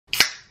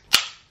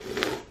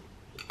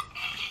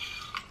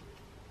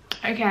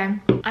Okay,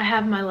 I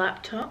have my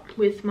laptop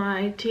with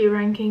my tier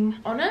ranking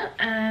on it,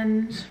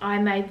 and I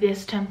made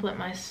this template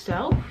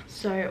myself.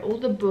 So all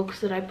the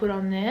books that I put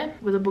on there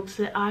were the books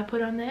that I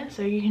put on there,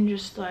 so you can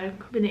just like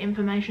a bit of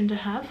information to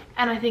have.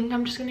 And I think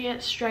I'm just gonna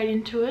get straight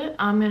into it.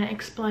 I'm gonna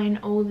explain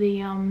all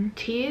the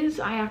tiers.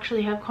 I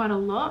actually have quite a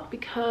lot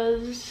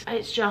because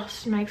it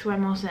just makes way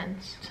more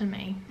sense to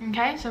me.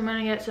 Okay, so I'm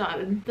gonna get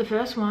started. The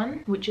first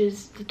one, which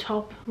is the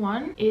top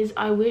one, is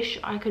I wish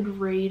I could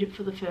read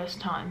for the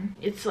first time.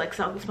 It's like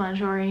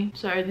self-explanatory,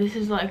 so this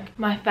is like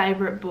my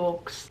favorite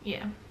books.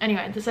 Yeah,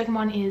 anyway, the second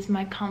one is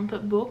my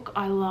comfort book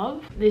I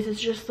love. This is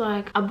just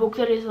like a book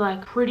that is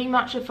like pretty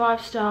much a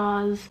 5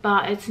 stars,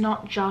 but it's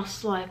not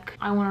just like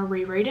I want to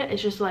reread it.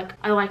 It's just like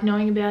I like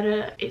knowing about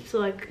it. It's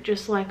like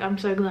just like I'm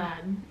so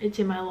glad it's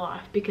in my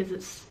life because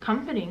it's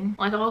comforting.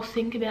 Like I'll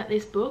think about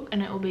this book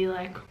and it will be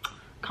like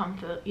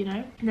comfort, you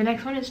know. And the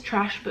next one is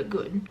trash but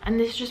good, and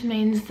this just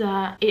means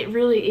that it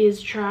really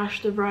is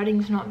trash. The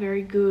writing's not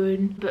very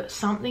good, but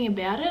something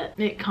about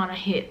it kind of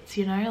hits,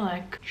 you know,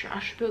 like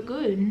trash but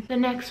good. The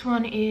next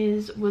one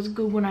was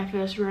good when I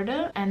first read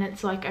it, and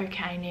it's like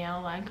okay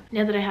now, like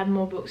now that I have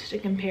more books to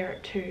compare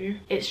it to,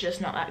 it's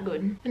just not that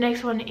good. The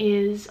next one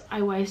is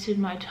I wasted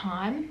my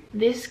time.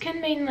 This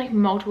can mean like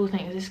multiple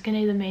things. This can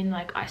either mean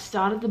like I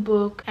started the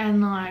book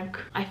and like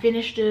I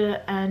finished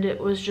it and it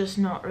was just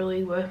not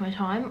really worth my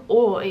time,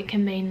 or it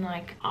can mean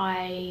like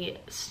I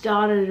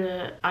started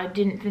it, I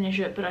didn't finish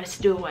it, but I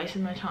still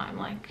wasted my time,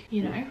 like,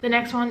 you know. The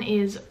next one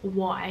is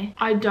why.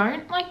 I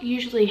don't like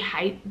usually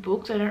hate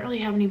books. I don't really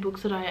have any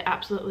books that I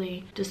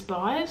absolutely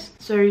despise,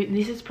 so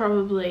this is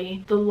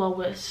probably the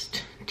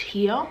lowest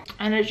tier,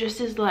 and it just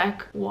is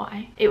like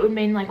why. It would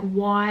mean like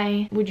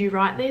why would you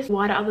write this,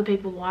 why do other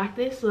people like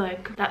this,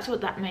 like that's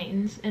what that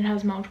means. It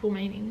has multiple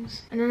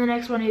meanings. And then the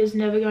next one is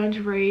never going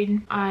to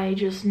read. I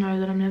just know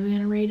that I'm never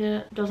going to read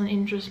it, doesn't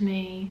interest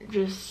me,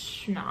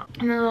 just not.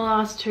 And then the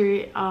last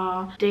two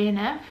are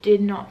DNF, did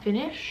not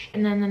finish,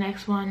 and then the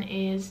next one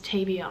is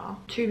TBR,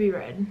 to be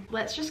read.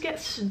 Let's just get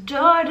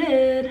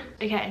started.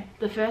 Okay,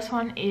 the first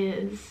one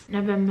is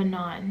November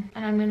 9,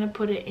 and I'm gonna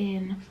put it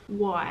in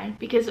why,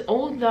 because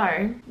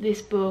although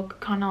this book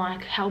kind of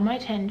like held my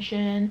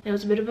attention, there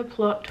was a bit of a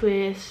plot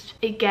twist,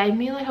 it gave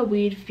me like a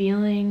weird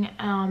feeling,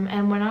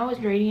 and when I was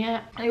reading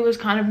it, it was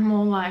kind of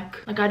more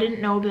like I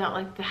didn't know about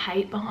like the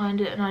hate behind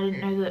it, and I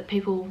didn't know that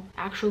people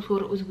actually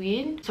thought it was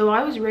weird. So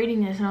I was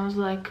reading this and I was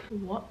like,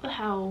 what the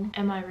hell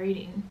am I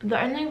reading?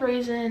 The only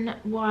reason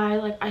why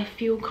like I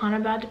feel kind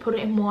of bad to put it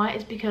in why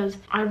is because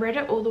I read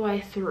it all the way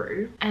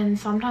through, and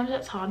sometimes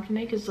that's hard for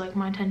me because like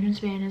my attention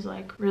span is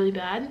like really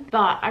bad,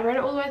 but I read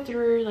it all the way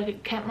through, like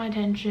it kept my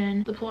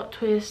attention. The plot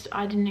twist,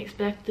 I didn't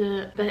expect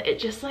it, but it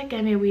just like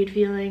gave me a weird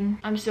feeling.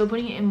 I'm still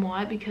putting it in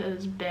why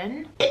because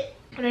Ben, I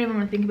don't even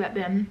want to think about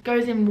Ben,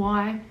 goes in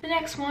why. The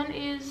next one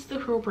is The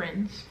Cruel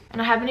Prince,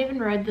 and I haven't even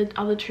read the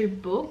other 2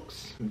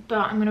 books, but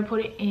I'm gonna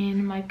put it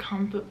in my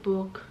comfort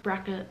book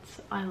brackets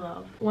I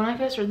love. When I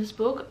first read this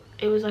book,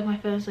 it was like my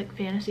first like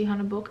fantasy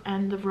kind of book,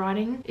 and the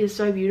writing is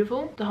so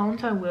beautiful. The whole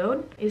entire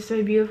world is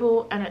so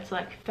beautiful, and it's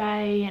like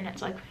fae and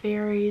it's like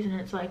fairies and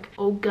it's like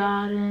all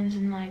gardens,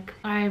 and like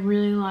I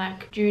really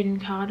like Jude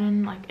and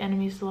Carden, like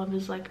enemies to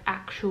lovers, like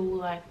actual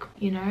like,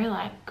 you know,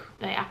 like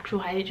they actual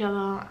hate each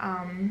other.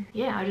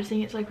 Yeah, I just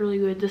think it's like really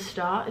good. The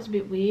start is a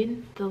bit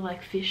weird, the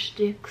like fish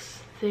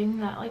sticks thing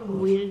that like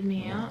weirded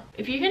me out.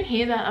 If you can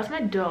hear that, that's my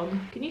dog.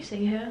 Can you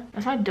see her?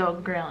 That's my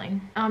dog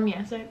growling.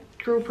 Yeah, so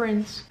Cruel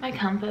Prince, my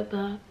comfort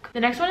book. The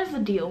next one is The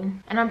Deal,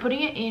 and I'm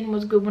putting it in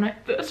was good when I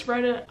first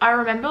read it. I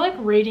remember like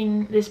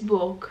reading this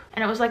book,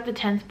 and it was like the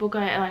 10th book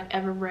I like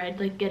ever read,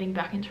 like getting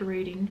back into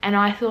reading, and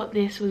I thought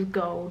this was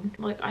gold.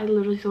 Like I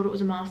literally thought it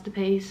was a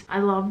masterpiece. I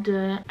loved it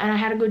and I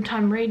had a good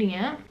time reading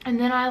it, and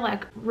then I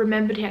like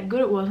remembered how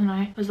good it was, and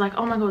I was like,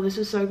 oh my god, this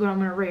is so good, I'm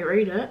gonna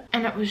reread it.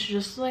 And it was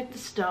just like the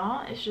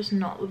start, it's just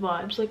not the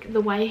vibes. Like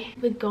the way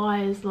the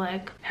guy is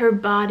like her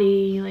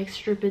body, like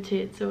stripper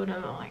tits or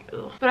whatever, like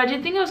ugh. But I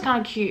did think it was kind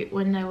of cute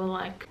when they were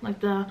like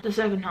the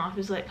second half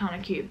is like kind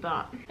of cute,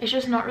 but it's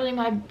just not really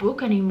my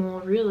book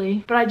anymore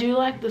really. But I do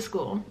like the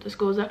score. The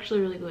score is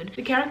actually really good.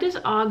 The characters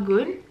are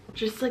good,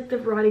 just like the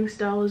writing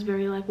style is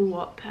very like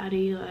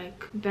Wattpad-y,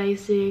 like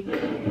basic,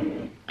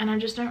 and I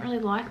just don't really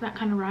like that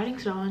kind of writing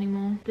style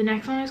anymore. The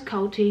next one is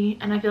Culty,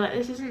 and I feel like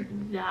this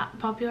isn't that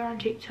popular on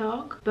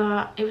TikTok,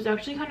 but it was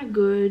actually kind of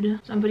good,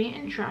 so I'm putting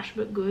it in trash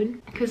but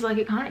good, because like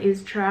it kind of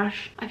is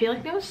trash. I feel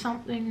like there was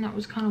something that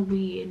was kind of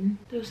weird.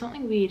 There was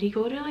something weird. He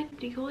called her like,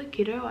 did he call her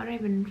kiddo? I don't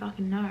even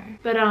fucking know,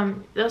 but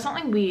there was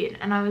something weird,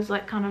 and I was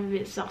like kind of a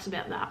bit sus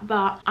about that.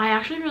 But I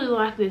actually really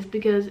like this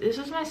because this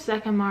was my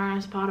second Mara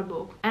Zapata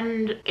book,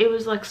 and it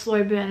was like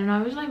slow burn, and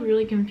I was like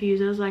really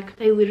confused. I was like,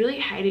 they literally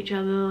hate each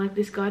other, like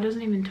this guy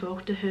doesn't even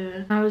talk to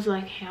her. And I was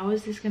like, how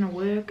is this gonna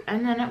work?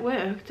 And then it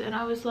worked, and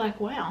I was like,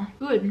 wow,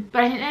 good.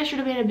 But I think there should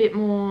have been a bit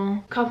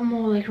more, couple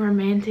more like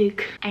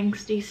romantic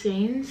angsty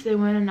scenes. There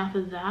weren't enough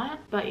of that,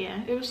 but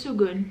yeah, it was still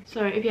good.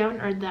 So if you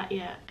haven't read that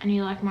yet and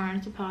you like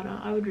Miranda Zapata,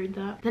 I would read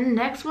that. The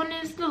next one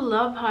is The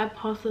Love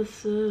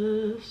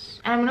Hypothesis,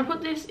 and I'm gonna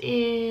put this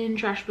in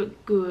trash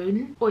but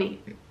good.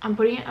 Wait, I'm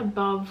putting it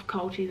above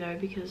Culty though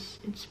because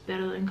it's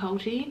better than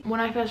Culty. When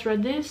I first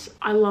read this,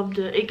 I loved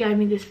it. It gave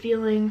me this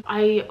feeling.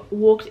 I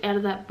walked out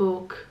of that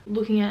book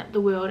looking at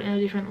the world in a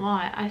different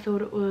light. I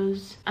thought it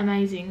was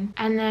amazing,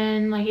 and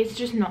then like it's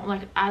just not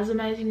like as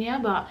amazing now,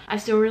 but I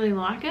still really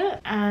like it,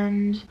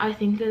 and I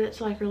think that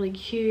it's like really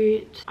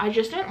cute. I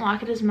just don't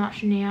like it as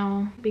much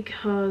now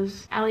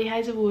because Ali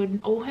Hazelwood,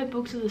 all her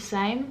books are the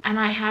same, and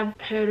I have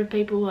heard of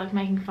people like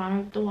making fun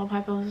of The Love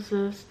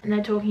Hypothesis, and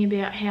they're talking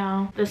about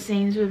how the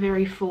scenes were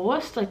very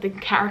forced, like the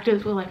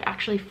characters were like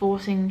actually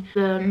forcing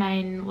the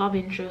main love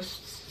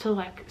interests to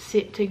like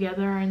sit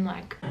together and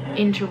like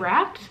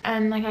interact.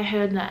 And like I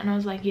heard that and I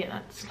was like, yeah,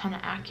 that's kind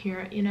of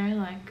accurate, you know,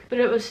 like, but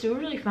it was still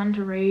really fun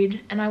to read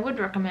and I would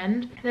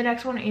recommend. The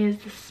next one is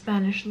The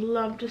Spanish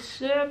Love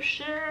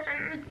Deception,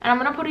 and I'm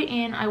gonna put it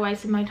in I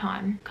wasted my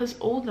time because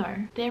although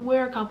there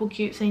were a couple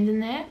cute scenes in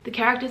there, the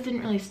characters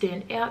didn't really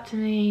stand out to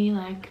me.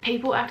 Like,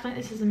 people act like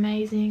this is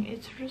amazing,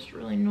 it's just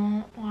really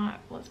not, like,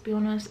 let's be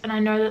honest. And I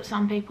know that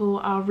some people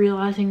are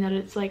realizing that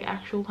it's like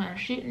actual kind of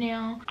shit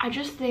now. I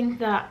just think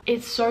that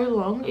it's so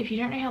long. If you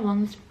don't know how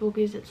long this book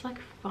is, it's like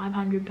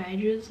 500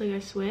 pages, like I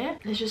swear.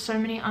 There's just so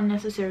many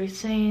unnecessary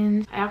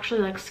scenes. I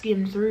actually like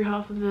skimmed through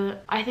half of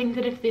it. I think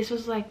that if this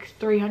was like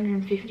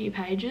 350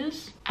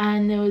 pages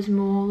and there was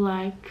more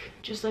like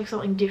just like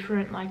something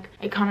different, like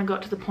it kind of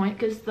got to the point,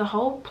 because the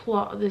whole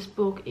plot of this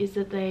book is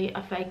that they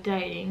are fake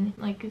dating.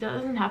 Like that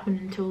doesn't happen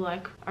until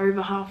like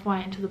over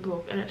halfway into the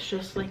book, and it's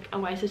just like a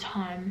waste of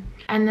time.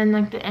 And then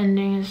like the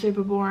ending is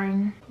super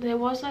boring. There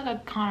was like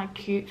a kind of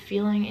cute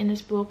feeling in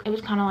this book. It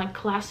was kind of like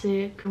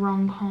classic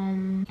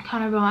rom-com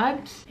kind of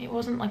vibes. It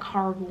wasn't like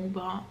horrible,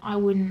 but I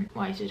wouldn't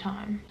waste your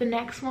time. The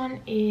next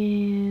one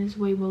is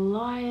We Were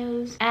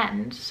Liars,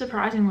 and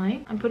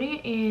surprisingly I'm putting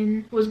it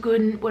in was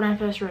good when I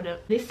first read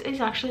it. This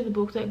is actually the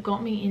book that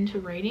got me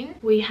into reading.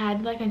 We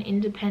had like an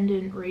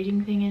independent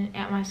reading thing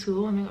at my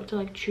school, and we got to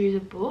like choose a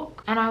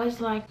book, and I was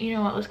like, you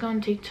know what, let's go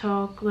on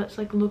TikTok, let's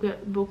like look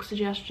at book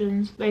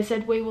suggestions. They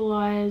said We Were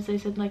Liars, they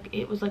said like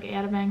it was like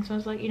Outer Banks, so I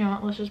was like, you know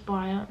what, let's just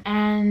buy it.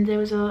 And there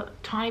was a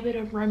tiny bit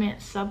of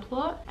romance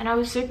subplot, and I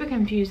was super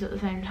confused at the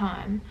same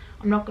time,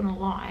 I'm not gonna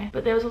lie,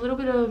 but there was a little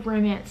bit of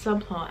romance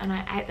subplot and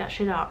I ate that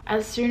shit up.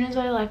 As soon as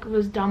I like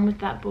was done with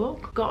that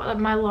book, got like,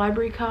 my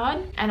library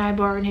card, and I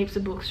borrowed heaps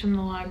of books from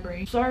the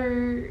library. So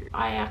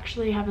I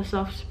actually have a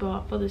soft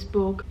spot for this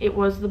book. It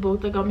was the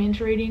book that got me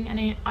into reading,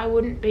 and I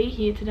wouldn't be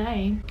here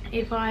today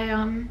if I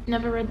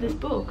never read this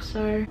book.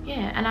 So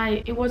yeah,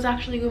 and it was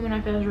actually good when I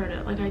first read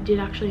it. Like I did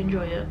actually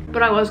enjoy it,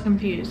 but I was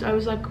confused. I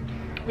was like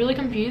really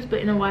confused, but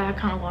in a way I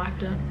kind of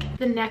liked it.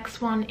 The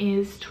next one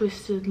is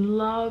Twisted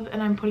Love,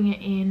 and I'm putting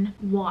it in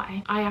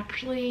Y. I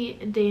actually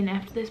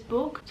DNF'd this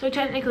book, so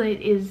technically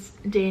it is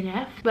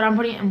DNF, but I'm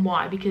putting it in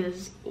Y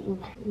because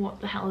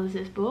what the hell is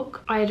this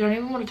book? I don't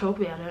even want to talk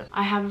about it.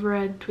 I have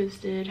read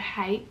Twisted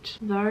Hate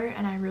though,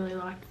 and I really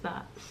liked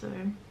that, so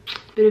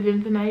bit of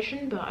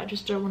information, but I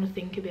just don't want to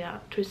think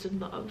about Twisted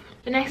Love.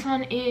 The next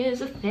one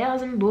is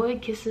 1,000 Boy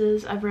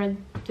Kisses. I've read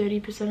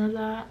 30% of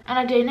that and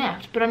I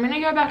DNF'd, but I'm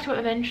gonna go back to it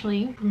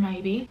eventually,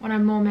 maybe when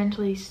I'm more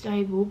mentally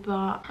stable,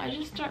 but I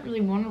just don't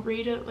really want to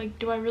read it. Like,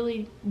 do I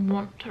really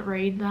want to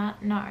read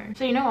that? No.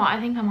 So you know what, I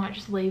think I might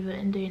just leave it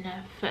in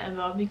DNF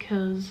forever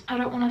because I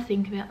don't want to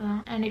think about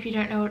that. And if you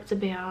don't know what it's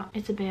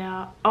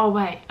about, oh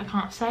wait, I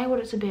can't say what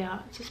it's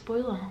about, it's a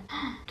spoiler.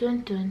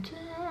 Dun dun dun.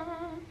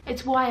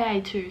 It's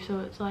YA too, so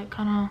it's like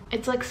kind of,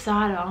 it's like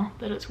sadder,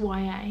 but it's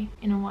YA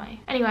in a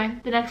way. Anyway,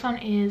 the next one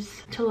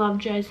is To Love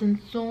Jason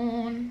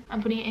Thorne. I'm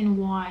putting it in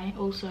Y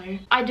also.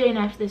 I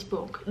DNF'd this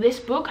book. This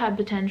book had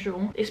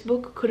potential. This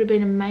book could have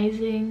been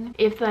amazing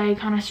if they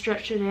kind of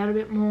stretched it out a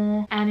bit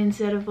more, and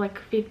instead of like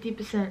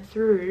 50%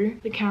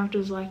 through, the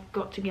characters like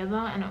got together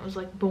and it was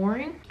like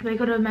boring. They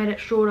could have made it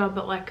shorter,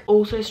 but like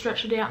also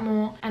stretched it out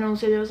more. And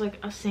also there was like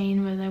a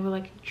scene where they were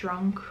like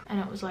drunk and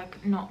it was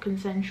like not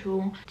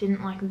consensual.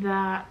 Didn't like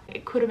that.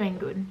 It could have been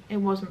good. It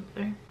wasn't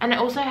though. And it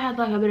also had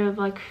like a bit of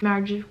like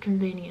Marriage of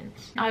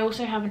Convenience. I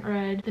also haven't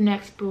read the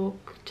next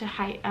book, To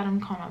Hate Adam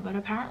Connor, but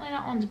apparently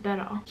that one's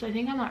better, so I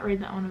think I might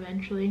read that one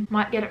eventually.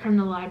 Might get it from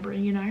the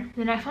library, you know.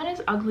 The next one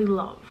is Ugly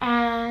Love,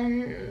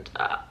 and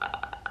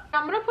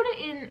I'm gonna put it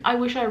in I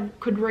wish I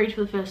could read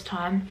for the first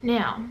time.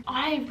 Now,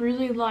 I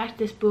really liked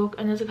this book,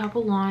 and there's a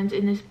couple lines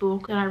in this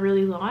book that I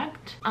really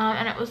liked,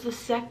 and it was the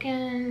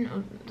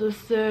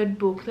third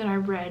book that I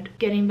read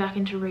getting back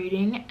into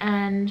reading,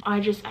 and I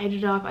just ate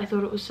it up. I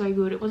thought it was so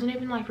good. It wasn't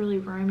even like really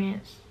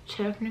romance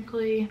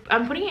technically,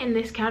 I'm putting it in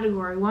this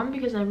category. One,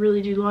 because I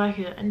really do like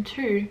it, and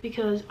two,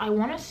 because I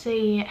want to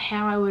see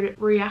how I would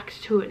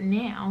react to it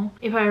now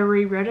if I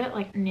reread it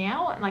like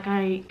now. Like,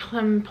 I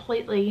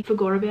completely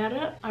forgot about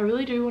it. I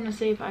really do want to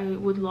see if I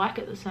would like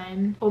it the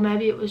same, or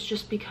maybe it was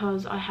just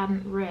because I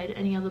hadn't read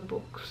any other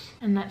books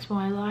and that's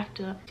why I liked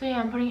it. So yeah,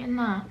 I'm putting it in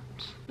that.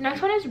 The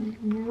next one is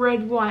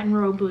Red, White and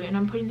Royal Blue, and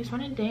I'm putting this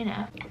one in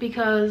DNF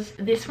because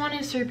this one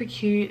is super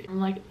cute.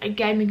 Like, it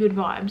gave me good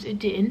vibes, it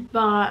did,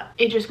 but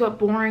it just got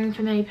boring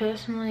for me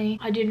personally.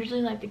 I did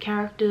really like the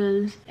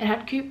characters, it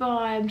had cute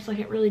vibes, like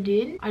it really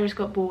did. I just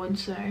got bored,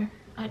 so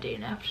I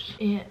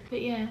DNF'd it.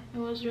 But yeah, it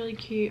was really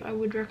cute. I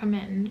would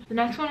recommend. The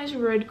next one is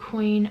Red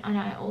Queen, and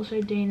I also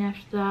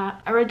DNF'd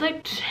that. I read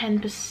like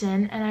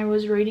 10%, and I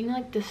was reading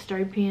like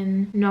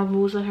dystopian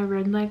novels. Like, I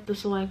read like The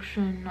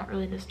Selection, not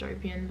really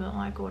dystopian, but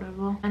like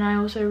whatever. And I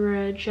also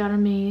read Shadow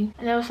Me,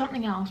 and there was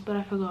something else, but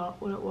I forgot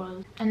what it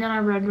was. And then I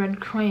read Red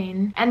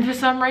Queen, and for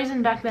some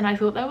reason back then I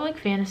thought they were like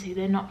fantasy.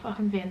 They're not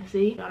fucking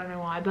fantasy. I don't know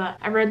why, but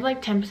I read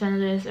like 10% of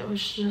this. It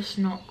was just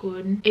not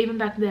good. Even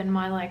back then,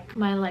 my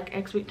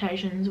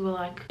expectations were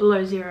like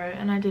below 0,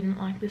 and I didn't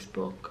like this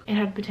book. It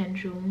had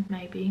potential,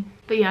 maybe,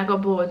 but yeah, I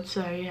got bored.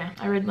 So yeah,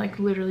 I read like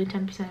literally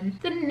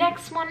 10%. The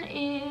next one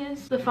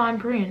is The Fine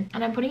Print,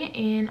 and I'm putting it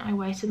in I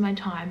wasted my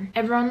time.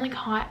 Everyone like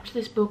hyped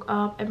this book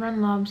up.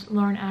 Everyone loves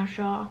Lauren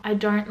Asher. I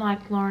don't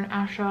like Lauren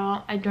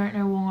Asher. I don't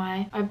know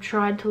why. I've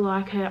tried to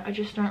like her, I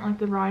just don't like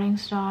the writing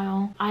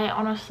style. I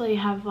honestly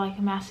have like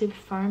a massive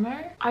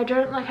FOMO. I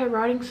don't like her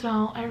writing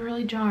style. I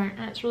really don't,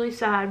 and it's really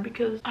sad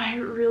because I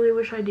really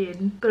wish I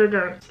did, but I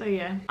don't. So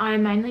yeah, I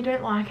mainly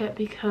don't like it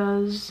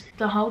because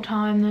the whole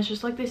time there's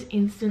just like this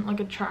instant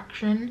like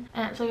attraction,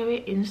 and it's like a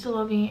bit insta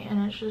loving,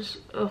 and it's just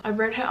ugh. I've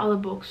read her other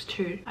books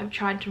too. I've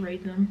tried to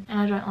read them and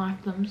I don't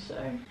like them.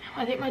 So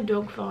I think my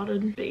dog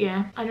farted, but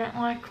yeah, I don't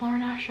like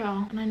Lauren Asher,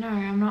 and I know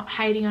I'm not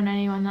hating on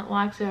anyone that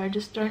likes her. I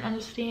just don't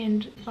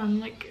understand if I'm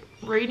like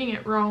reading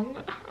it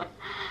wrong.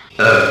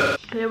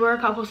 There were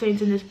a couple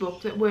scenes in this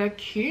book that were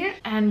cute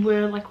and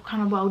were like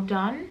kind of well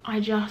done. I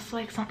just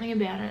like something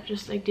about it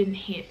just like didn't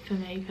hit for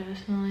me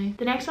personally.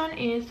 The next one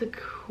is The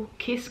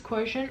Kiss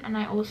Quotient, and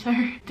I also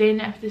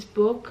DNF'd this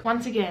book.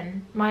 Once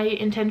again, my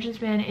intention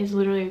span is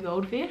literally a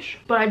goldfish,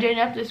 but I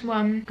DNF'd this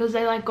one because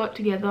they like got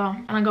together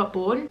and I got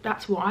bored.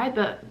 That's why.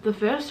 But the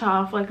first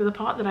half, like the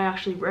part that I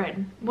actually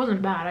read,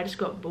 wasn't bad. I just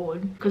got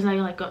bored because they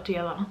like got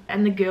together,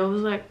 and the girl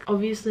was like,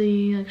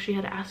 obviously like she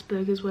had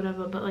Asperger's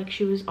whatever, but like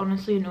she was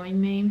honestly annoying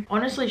me.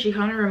 Honestly, she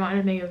kind of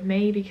reminded me of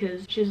me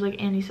because she was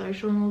like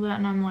antisocial and all that,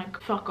 and I'm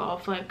like, fuck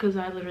off, like, because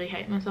I literally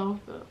hate myself,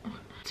 but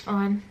it's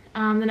fine.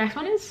 The next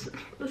one is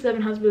The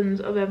Seven Husbands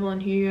of Evelyn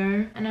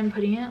Hugo, and I'm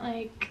putting it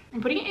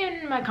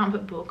in my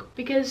comfort book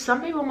because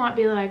some people might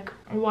be like,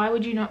 why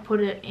would you not put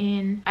it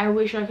in I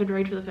wish I could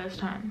read for the first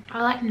time?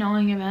 I like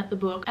knowing about the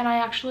book, and I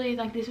actually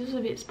like, this was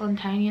a bit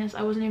spontaneous.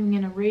 I wasn't even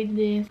gonna read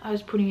this. I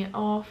was putting it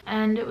off,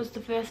 and it was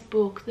the first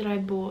book that I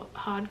bought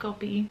hard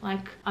copy.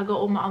 Like, I got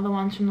all my other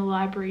ones from the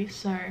library,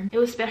 so it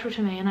was special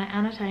to me, and I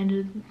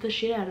annotated the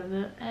shit out of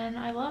it, and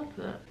I loved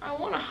it. I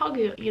want to hug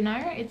it, you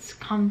know? It's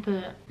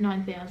comfort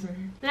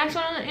 9000. The next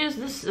one is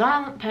The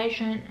Silent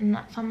Patient, and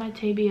that's on my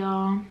TBR.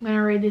 I'm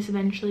gonna read this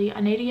eventually. I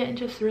need to get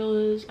into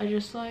thrillers. I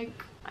just like,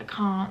 I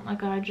can't,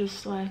 like, I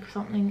just like,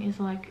 something is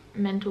like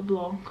mental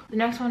block. The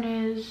next one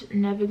is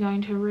Never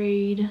Going to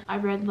Read. I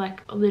read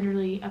like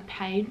literally a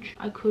page.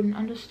 I couldn't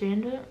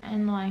understand it,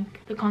 and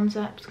like the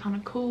concept's kind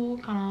of cool,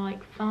 kind of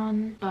like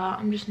fun, but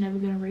I'm just never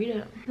gonna read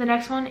it. The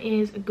next one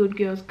is A Good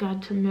Girl's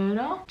Guide to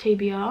Murder,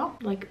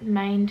 TBR, like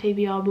main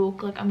TBR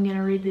book. Like, I'm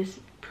gonna read this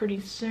pretty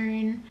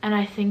soon, and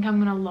I think I'm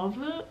gonna love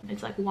it.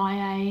 It's like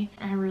YA,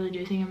 and I really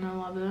do think I'm gonna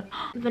love it.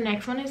 The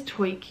next one is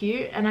Tweet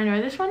Cute, and I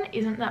know this one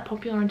isn't that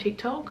popular on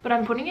TikTok, but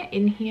I'm putting it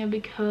in here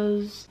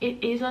because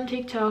it is on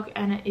TikTok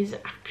and it is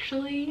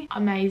actually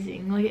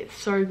amazing. Like, it's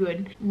so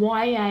good.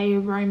 YA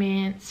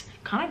romance,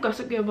 kind of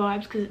Gossip Girl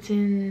vibes because it's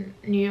in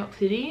New York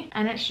City,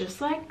 and it's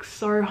just like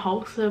so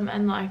wholesome,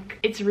 and like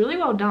it's really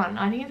well done.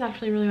 I think it's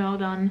actually really well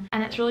done,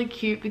 and it's really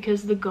cute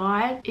because the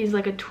guy is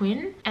like a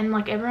twin, and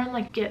like everyone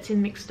like gets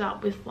him mixed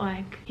up with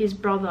like his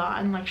brother,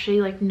 and like she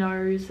like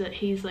knows that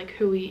he's like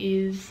who he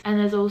is, and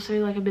there's also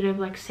like a bit of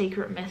like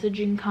secret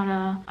messaging kind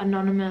of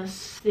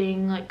anonymous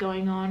thing like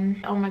going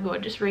on. Oh my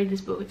god, just read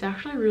this book, it's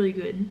actually really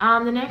good.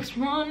 The next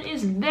one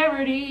is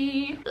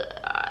Verity.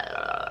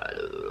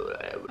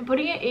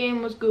 Putting it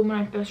in was good when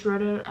I first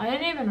read it. I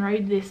didn't even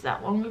read this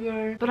that long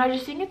ago, but I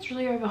just think it's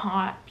really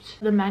overhyped.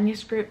 The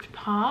manuscript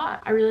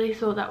part, I really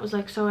thought that was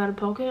like so out of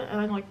pocket,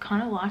 and I like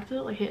kind of liked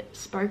it. Like, it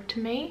spoke to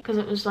me because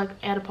it was like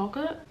out of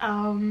pocket.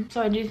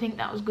 So I do think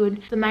that was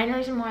good. The main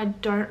reason why I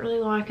don't really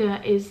like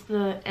it is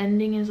the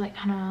ending is like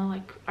kind of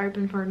like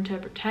open for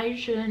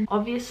interpretation.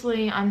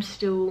 Obviously I'm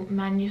still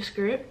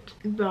manuscript,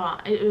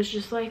 but it was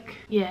just like,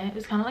 yeah, it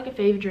was kind of like a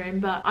fever dream.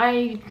 But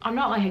I'm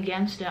not like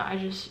against it.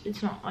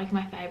 It's not like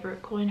my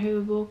favorite Colleen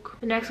Hoover book.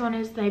 The next one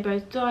is They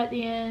Both Die at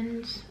the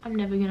End. I'm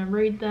never gonna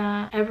read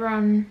that.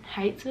 Everyone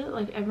hates it.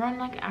 Like, everyone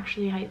like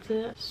actually hates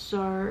it.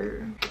 So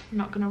I'm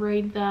not gonna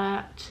read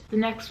that. The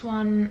next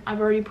one, I've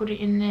already put it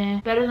in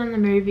there. Better Than the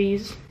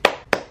Movies.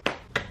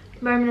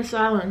 Moment of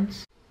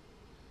Silence.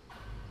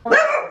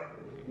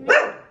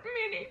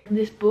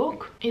 This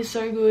book is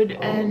so good,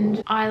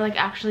 and I like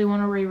actually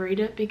want to reread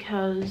it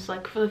because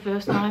like for the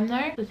first time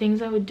though, the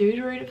things I would do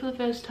to read it for the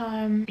first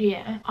time,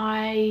 yeah,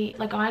 I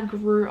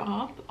grew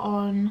up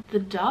on The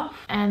Duff,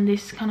 and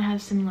this kind of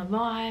has similar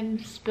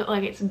vibes, but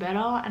like it's better,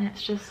 and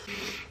it's just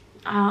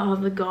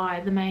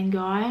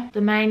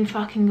the main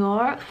fucking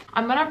guy.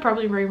 I'm gonna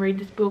probably reread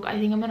this book. I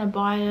think I'm gonna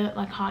buy it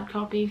like hard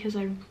copy because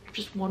I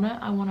just want it.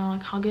 I want to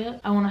like hug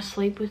it. I want to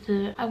sleep with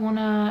it. I want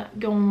to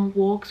go on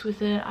walks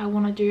with it. I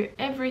want to do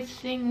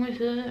everything with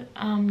it.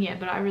 Yeah,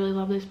 but I really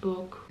love this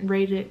book.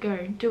 Read it.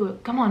 Go. Do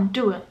it. Come on,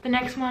 do it. The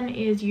next one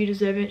is You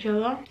Deserve Each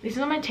Other. This is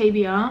on my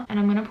TBR, and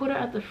I'm gonna put it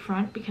at the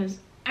front because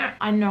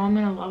I know I'm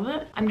gonna love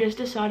it. I'm just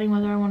deciding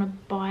whether I want to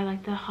buy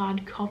like the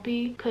hard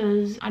copy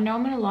because I know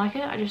I'm gonna like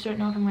it. I just don't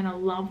know if I'm gonna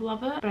love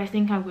it, but I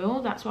think I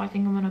will. That's why I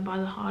think I'm gonna buy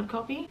the hard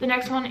copy. The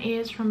next one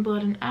is From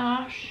Blood and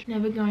Ash.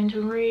 Never going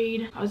to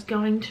read. I was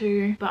going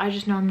to, but I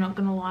just know I'm not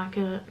gonna like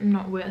it. I'm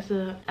not worth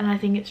it, and I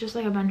think it's just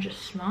like a bunch of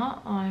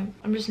smut. Like,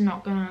 I'm just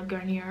not gonna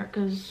go near it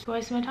because it's a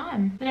waste of my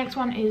time. The next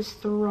one is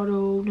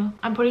Throttled.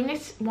 I'm putting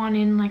this one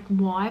in like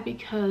why,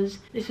 because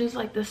this was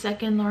like the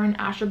second Lauren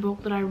Asher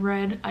book that I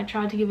read. I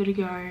tried to give it a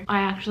go. I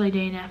actually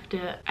DNF'd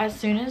it as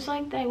soon as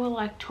like they were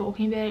like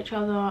talking about each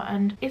other,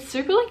 and it's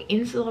super like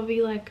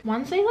insta-lovey. Like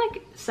once they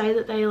like say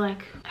that they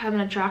like have an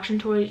attraction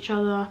toward each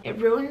other, it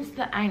ruins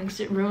the angst,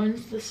 it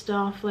ruins the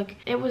stuff. Like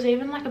it was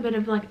even like a bit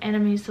of like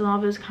enemies to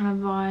lovers kind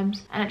of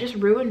vibes, and it just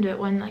ruined it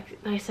when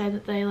like they say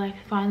that they like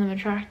find them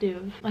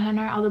attractive. Like I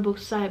know other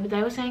books say it, but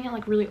they were saying it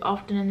like really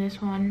often in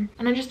this one,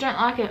 and I just don't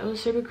like it. It was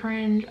super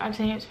cringe. I've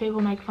seen it, people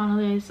make fun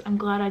of this. I'm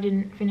glad I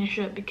didn't finish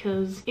it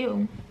because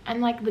ew. And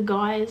like the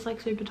guy is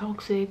like super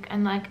toxic,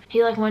 and like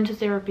he like went to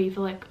therapy for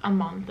like a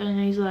month, and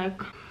he's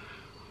like,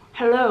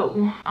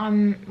 hello,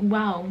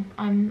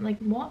 I'm like,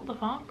 what the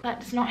fuck?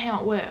 That's not how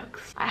it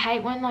works. I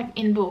hate when like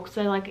in books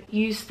they like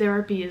use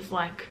therapy as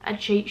like a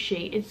cheat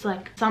sheet. It's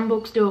like some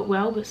books do it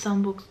well, but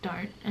some books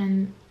don't,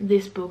 and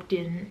this book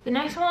didn't. The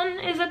next one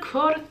is A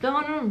Court of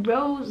Thorn and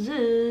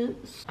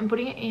Roses. I'm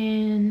putting it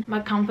in my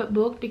comfort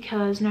book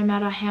because no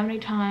matter how many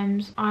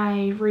times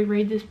I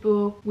reread this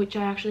book, which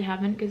I actually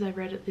haven't because I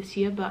read it this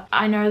year, but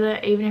I know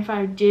that even if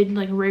I did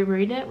like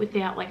reread it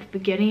without like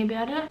forgetting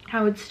about it,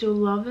 I would still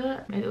love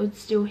it. It would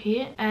still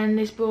hit. And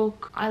this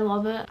book, I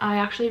love it. I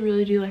actually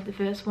really do like the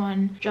first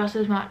one just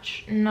as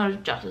much,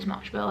 not just as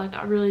much, but like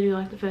I really do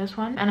like the first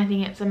one, and I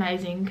think it's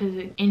amazing because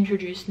it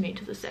introduced me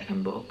to the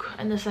second book,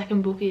 and the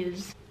second book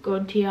is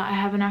God tier. I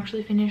haven't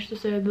actually finished the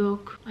third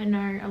book. I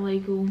know,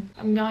 illegal.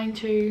 I'm going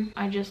to.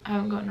 I just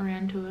haven't gotten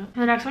around to it.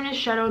 The next one is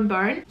Shadow and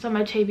Bone. It's on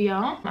my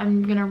TBR.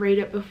 I'm gonna read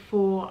it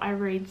before I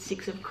read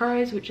Six of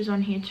Crows, which is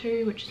on here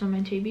too, which is on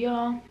my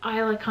TBR.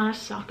 I like kind of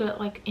suck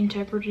at like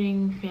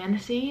interpreting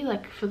fantasy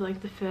like for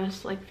like the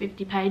first like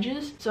 50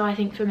 pages. So I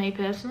think for me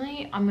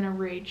personally, I'm gonna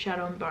read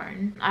Shadow and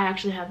Bone. I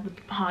actually have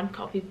the hard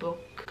copy book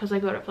because I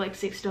got it for like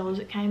 $6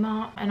 at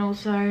Kmart, and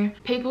also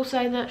people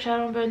say that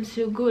Shadow and Bone's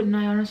still good, and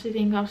I honestly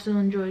think I'll still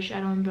enjoy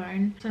Shadow and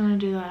Bone, so I'm gonna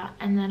do that.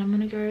 And then I'm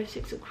gonna go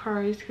Six of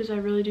Crows because I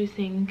really do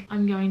think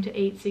I'm going to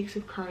eat Six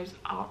of Crows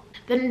up.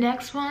 The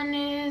next one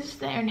is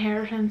The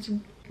Inheritance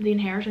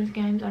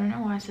Games. I don't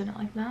know why I said it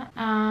like that.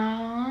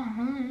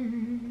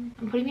 I'm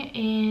putting it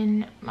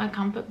in my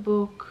comfort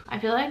book. I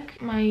feel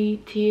like my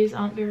tiers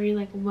aren't very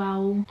like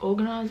well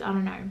organized. I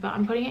don't know, but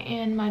I'm putting it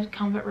in my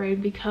comfort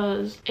read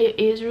because it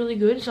is really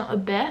good. It's not the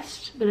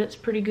best, but it's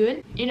pretty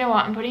good. You know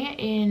what? I'm putting it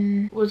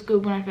in was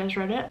good when I first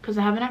read it because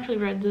I haven't actually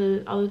read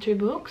the other two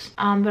books.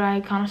 But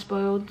I kind of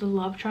spoiled the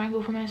love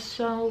triangle for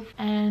myself,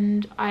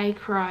 and I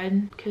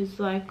cried because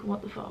like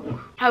what the fuck.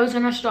 I was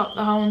gonna stop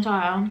the whole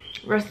entire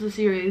rest of the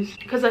series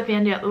because I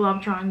found out the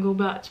love triangle,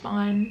 but it's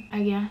fine,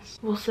 I guess.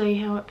 We'll see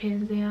how it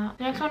pans out.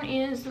 The next one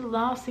is The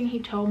Last Thing He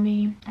Told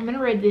Me. I'm gonna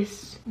read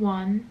this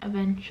one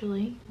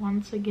eventually,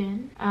 once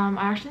again. I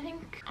actually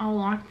think I'll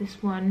like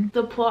this one.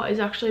 The plot is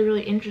actually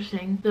really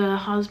interesting. The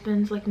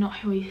husband's like not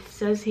who he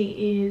says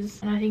he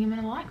is, and I think I'm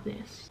gonna like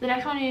this. The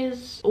next one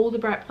is All the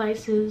Bright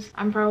Places.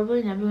 I'm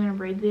probably never gonna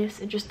read this.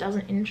 It just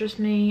doesn't interest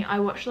me. I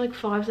watched like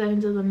 5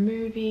 seconds of the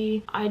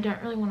movie. I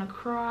don't really want to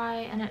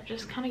cry, and it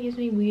just kind of gives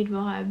me weird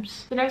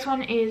vibes. The next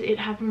one is It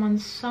Happened One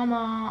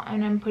Summer,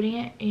 and I'm putting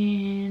it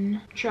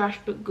in trash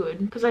but good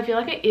because I feel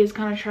like it is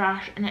kind of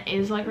trash and it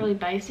is like really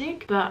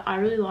basic, but I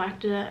really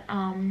liked it.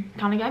 Kind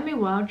of gave me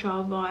Wild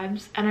Child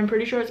vibes, and I'm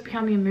pretty sure it's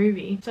becoming a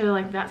movie, so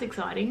like that's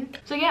exciting.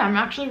 So yeah, I'm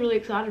actually really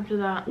excited for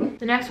that.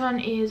 The next one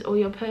is All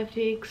Your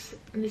Perfects.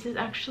 This is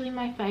actually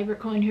my favorite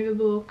Colleen Hoover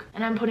book,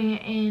 and I'm putting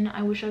it in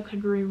I Wish I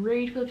Could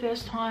Reread for the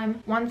first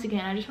time. Once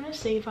again, I just want to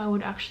see if I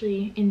would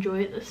actually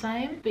enjoy it the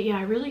same, but yeah,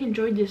 I really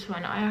enjoyed this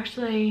one. I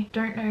actually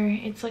don't know,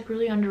 it's like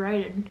really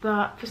underrated,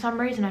 but for some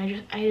reason I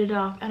just ate it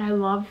up, and I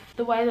love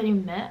the way that he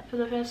met for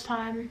the first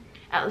time.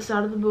 at the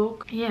start of the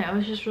book. Yeah, it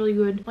was just really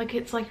good. Like,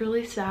 it's like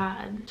really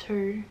sad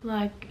too.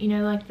 Like, you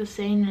know, like the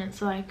scene and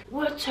it's like,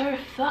 what's her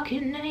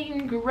fucking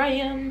name,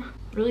 Graham?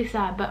 Really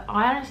sad, but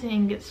I honestly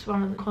think it's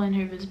one of Colin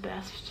Hoover's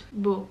best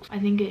books. I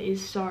think it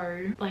is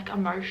so like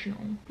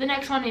emotional. The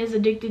next one is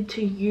Addicted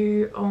to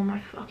You. Oh my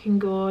fucking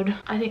god.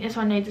 I think this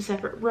one needs a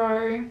separate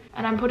row,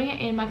 and I'm putting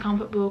it in my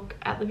comfort book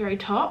at the very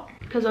top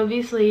because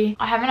obviously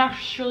I haven't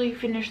actually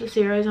finished the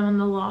series. I'm on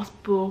the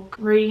last book,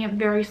 reading it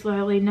very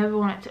slowly, never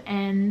want it to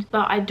end,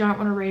 but I don't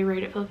want to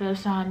reread it for the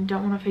first time.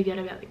 Don't want to forget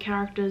about the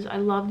characters. I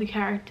love the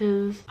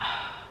characters.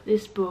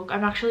 This book,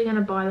 I'm actually going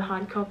to buy the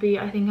hard copy.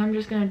 I think I'm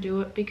just going to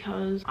do it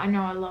because I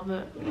know I love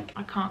it.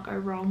 I can't go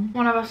wrong.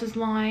 One of Us is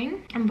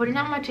Lying. I'm putting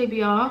that on my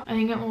TBR. I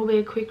think it will be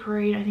a quick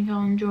read. I think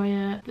I'll enjoy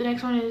it. The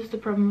next one is The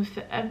Problem with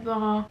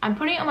Forever. I'm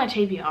putting it on my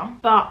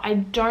TBR, but I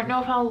don't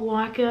know if I'll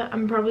like it.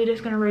 I'm probably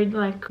just going to read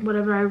like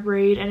whatever I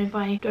read, and if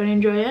I don't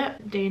enjoy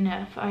it,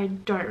 DNF. I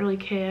don't really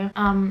care.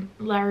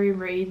 Larry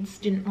Reeds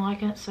didn't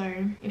like it, so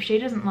if she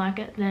doesn't like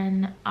it,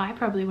 then I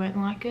probably won't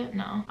like it.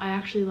 No, I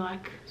actually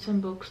like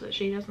some books that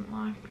she doesn't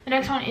like. The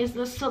next one is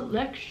The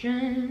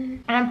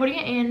Selection, and I'm putting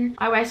it in.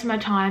 I wasted my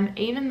time,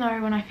 even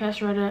though when I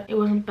first read it, it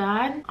wasn't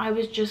bad. I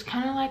was just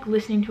kind of like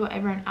listening to what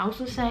everyone else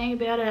was saying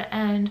about it,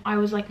 and I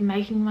was like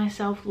making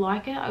myself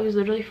like it. I was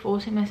literally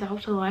forcing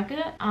myself to like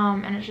it,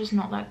 and it's just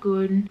not that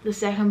good. The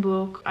second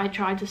book, I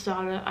tried to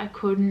start it, I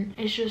couldn't.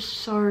 It's just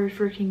so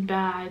freaking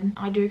bad.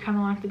 I do kind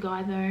of like the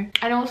guy though.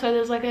 And also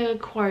there's like a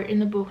quote in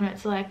the book, and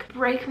it's like,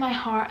 break my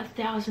heart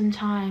 1,000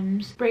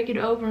 times, break it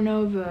over and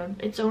over,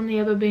 it's only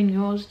ever been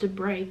yours to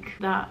break.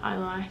 That I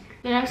like.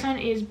 The next one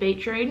is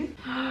Beach Read.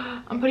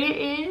 I'm putting it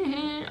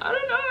in, I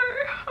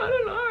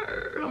don't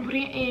know. I'm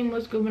putting it in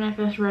Was Good When I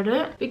First Read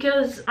It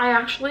because I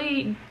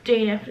actually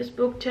DNF'd this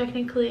book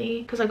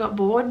technically because I got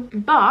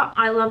bored, but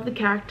I loved the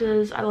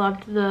characters, I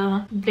loved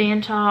the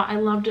banter, I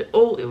loved it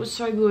all. It was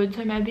so good,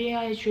 so maybe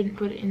I shouldn't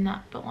put it in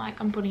that, but like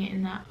I'm putting it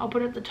in that. I'll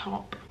put it at the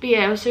top. But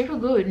yeah, it was super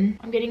good.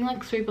 I'm getting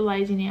like super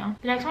lazy now.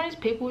 The next one is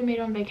People We Meet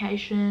on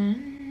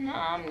Vacation.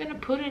 I'm gonna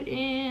put it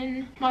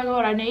in, my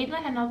god, I need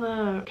like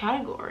another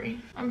category.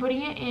 I'm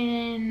putting it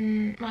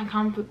in my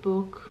comfort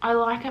book. I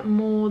like it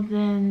more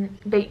than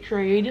Beach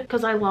Read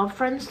because I love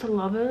Friends to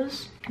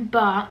Lovers,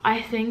 but I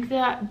think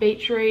that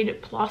Beach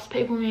Read plus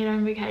People Meet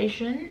on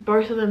Vacation,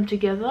 both of them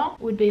together,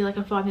 would be like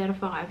a 5 out of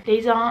 5.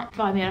 These aren't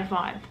 5 out of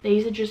 5.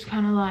 These are just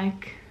kind of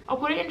like, I'll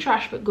put it in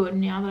trash but good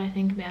now that I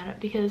think about it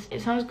because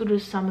it's not as good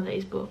as some of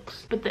these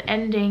books. But the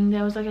ending,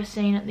 there was like a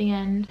scene at the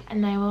end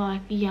and they were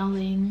like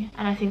yelling,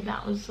 and I think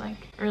that was like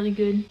really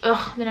good.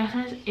 Ugh, the next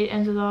one is It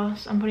Ends With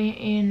Us. I'm putting it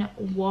in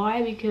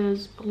why,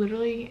 because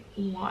literally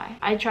why.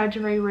 I tried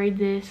to reread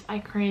this, I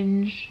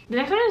cringe. The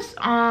next one is The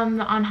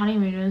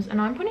Unhoneymooners,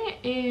 and I'm putting it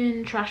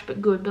in trash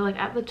but good, but like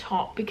at the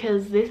top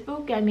because this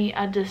book gave me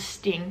a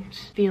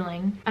distinct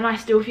feeling and I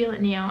still feel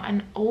it now.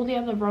 And all the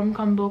other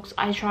rom-com books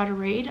I try to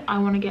read, I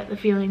want to get the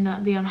feeling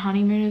that The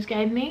Unhoneymooners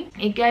gave me.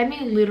 It gave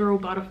me literal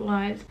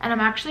butterflies, and I'm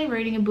actually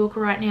reading a book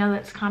right now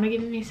that's kind of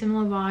giving me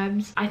similar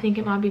vibes. I think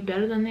it might be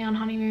better than The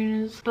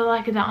Unhoneymooners, but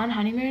like The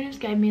Unhoneymooners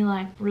gave me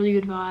like really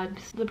good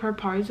vibes, the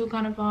proposal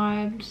kind of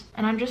vibes,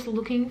 and I'm just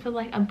looking for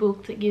like a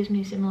book that gives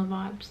me similar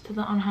vibes to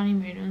The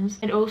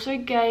Unhoneymooners. It also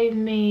gave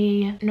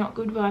me not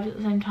good vibes at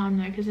the same time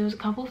though, because there was a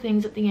couple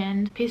things at the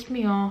end pissed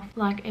me off,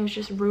 like it was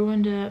just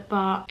ruined it,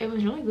 but it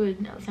was really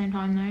good at the same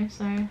time though.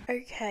 So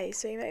okay,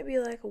 so you may be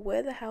like,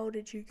 where the hell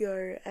did you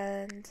go?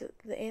 And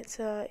the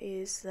answer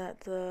is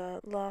that the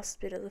last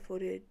bit of the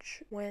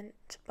footage went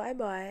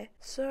bye-bye,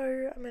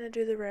 so I'm gonna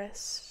do the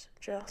rest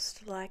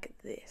just like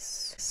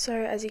this. So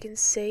as you can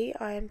see,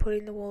 I am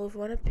putting The Wall of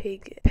Wonder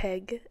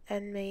Peg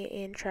and Me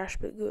in trash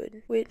but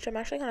good, which I'm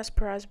actually kind of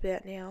surprised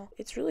about now.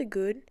 It's really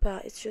good,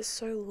 but it's just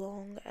so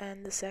long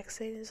and the sex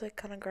scene is like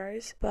kind of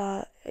gross,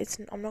 but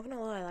I'm not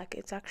gonna lie, like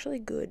it's actually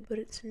good, but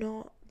it's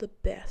not the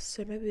best,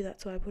 so maybe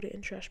that's why I put it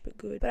in trash but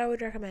good. But I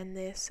would recommend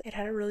this. It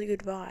had a really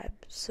good vibe,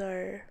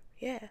 so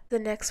yeah. The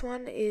next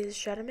one is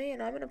Shatter Me,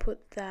 and I'm going to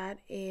put that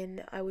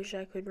in I Wish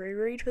I Could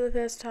Reread for the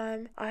first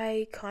time.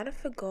 I kind of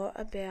forgot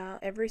about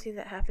everything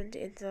that happened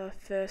in the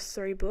first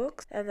 3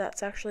 books, and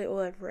that's actually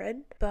all I've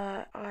read,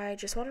 but I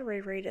just want to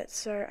reread it.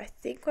 So I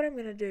think what I'm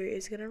going to do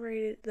is going to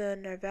read the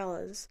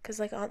novellas, because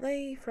like aren't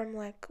they from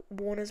like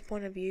Warner's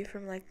point of view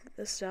from like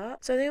the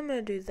start? So I think I'm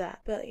going to do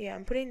that. But yeah,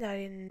 I'm putting that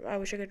in I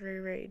Wish I Could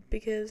Reread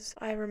because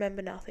I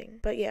remember nothing.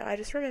 But yeah, I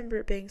just remember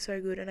it being so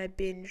good, and I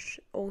binged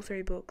all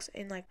 3 books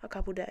in like a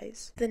couple days.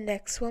 The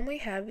next one we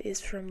have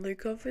is from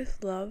Lukov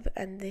with Love,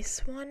 and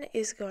this one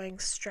is going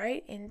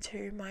straight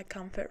into my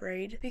comfort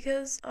read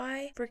because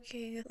I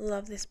freaking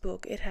love this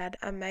book. It had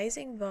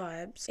amazing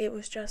vibes. It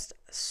was just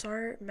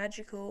so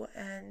magical.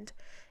 And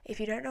if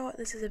you don't know what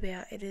this is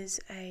about, it is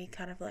a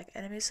kind of like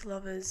enemies to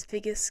lovers,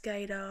 figure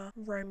skater,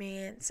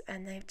 romance,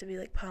 and they have to be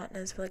like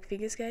partners for like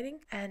figure skating,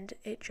 and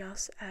it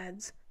just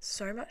adds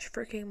so much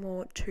freaking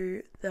more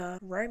to the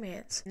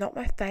romance. Not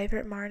my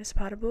favourite Mara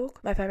Zapata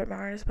book. My favourite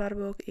Mara Zapata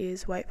book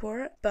is Wait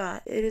For It,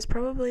 but it is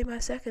probably my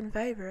second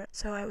favourite,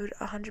 so I would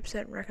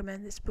 100%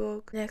 recommend this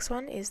book. Next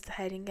one is The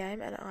Hating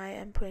Game, and I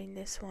am putting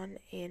this one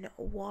in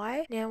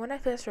Y. Now, when I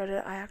first read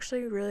it, I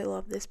actually really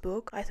loved this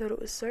book. I thought it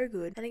was so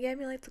good, and it gave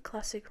me like the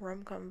classic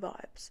rom-com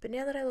vibes. But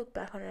now that I look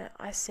back on it,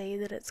 I see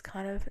that it's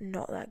kind of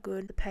not that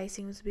good. The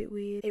pacing was a bit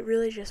weird. It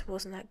really just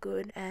wasn't that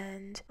good,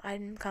 and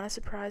I'm kind of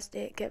surprised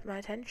it kept my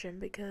attention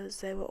because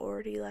they were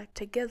already like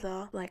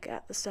together like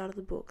at the start of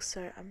the book,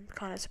 so I'm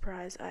kind of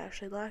surprised I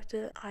actually liked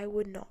it. I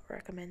would not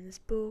recommend this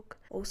book.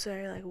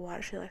 Also, like, why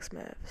does she like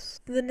Smurfs?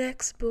 The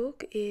next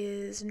book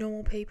is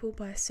Normal People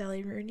by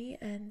Sally Rooney,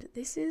 and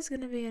this is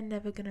gonna be a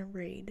never gonna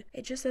read.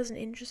 It just doesn't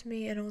interest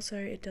me, and also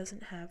it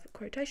doesn't have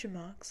quotation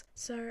marks,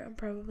 so I'm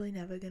probably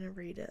never gonna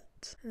read it.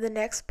 The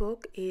next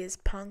book is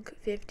Punk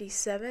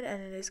 57,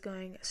 and it is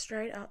going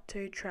straight up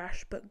to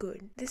trash but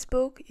good. This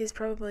book is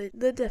probably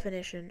the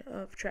definition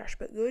of trash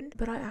but good,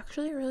 but I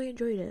actually really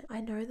enjoyed it. I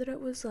know that it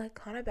was like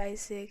kind of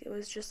basic. It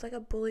was just like a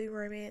bully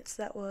romance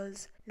that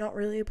was not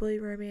really a bully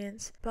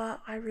romance, but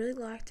I really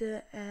liked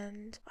it,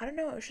 and I don't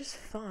know, it was just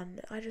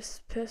fun. I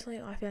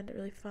found it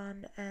really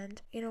fun,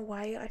 and in a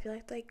way I feel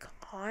like they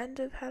kind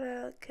of had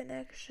a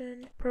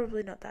connection.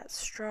 Probably not that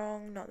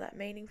strong, not that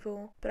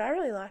meaningful, but I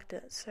really liked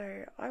it,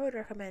 so I would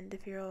recommend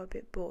if you're a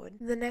bit bored.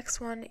 The next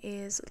one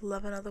is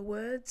Love and Other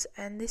Words,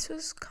 and this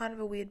was kind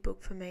of a weird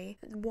book for me.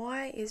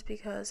 Why is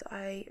because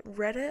I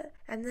read it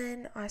and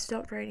then I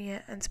stopped reading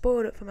it and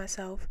spoiled it for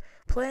myself,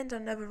 planned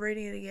on never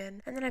reading it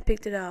again, and then I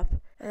picked it up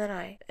and then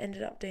I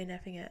ended up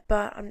DNFing it.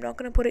 But I'm not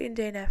going to put it in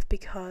DNF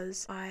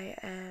because I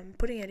am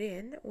putting it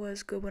in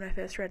was good when I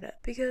first read it,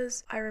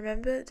 because I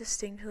remember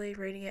distinctly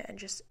reading it and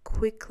just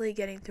quickly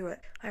getting through it.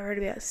 I read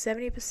about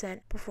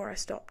 70% before I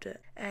stopped it,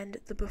 and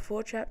the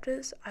before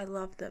chapters, I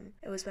loved them.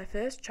 It was my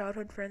first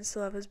childhood friends to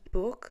lovers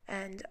book,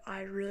 and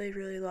I really,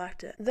 really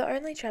liked it. The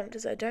only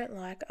chapters I don't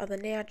like are the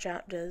now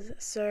chapters,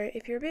 so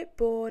if you're a bit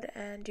bored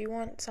and you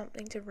want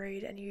something to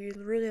read and you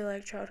really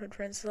like childhood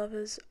friends to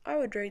lovers, I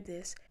would read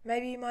this.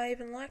 Maybe you might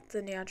even like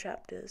the now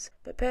chapters,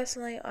 but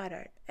personally I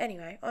don't.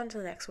 Anyway, on to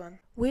the next one,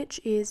 which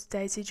is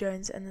Daisy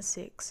Jones and the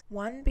Six.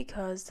 1,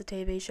 because the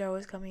TV show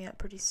is coming out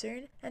pretty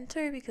soon, and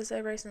 2, because I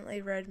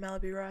recently read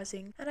Malibu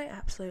Rising and I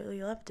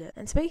absolutely loved it.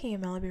 And speaking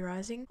of Malibu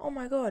Rising, oh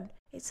my god,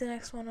 it's the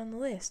next one on the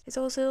list. It's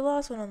also the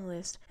last one on the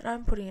list, and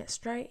I'm putting it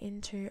straight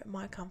into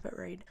my comfort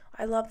read.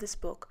 I love this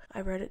book.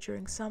 I read it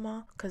during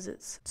summer because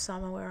it's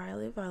summer where I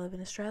live. I live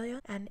in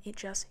Australia, and it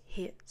just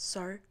hit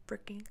so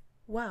freaking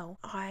well.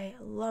 I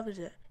loved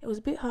it. It was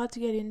a bit hard to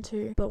get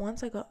into, but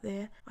once I got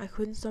there, I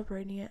couldn't stop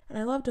reading it, and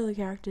I loved all the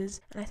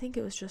characters, and I think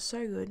it was just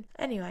so good.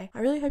 Anyway, I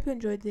really hope you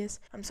enjoyed this.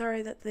 I'm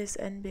sorry that this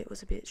end bit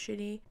was a bit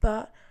shitty,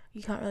 but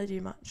you can't really do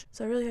much.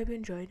 So I really hope you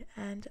enjoyed,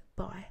 and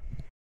bye.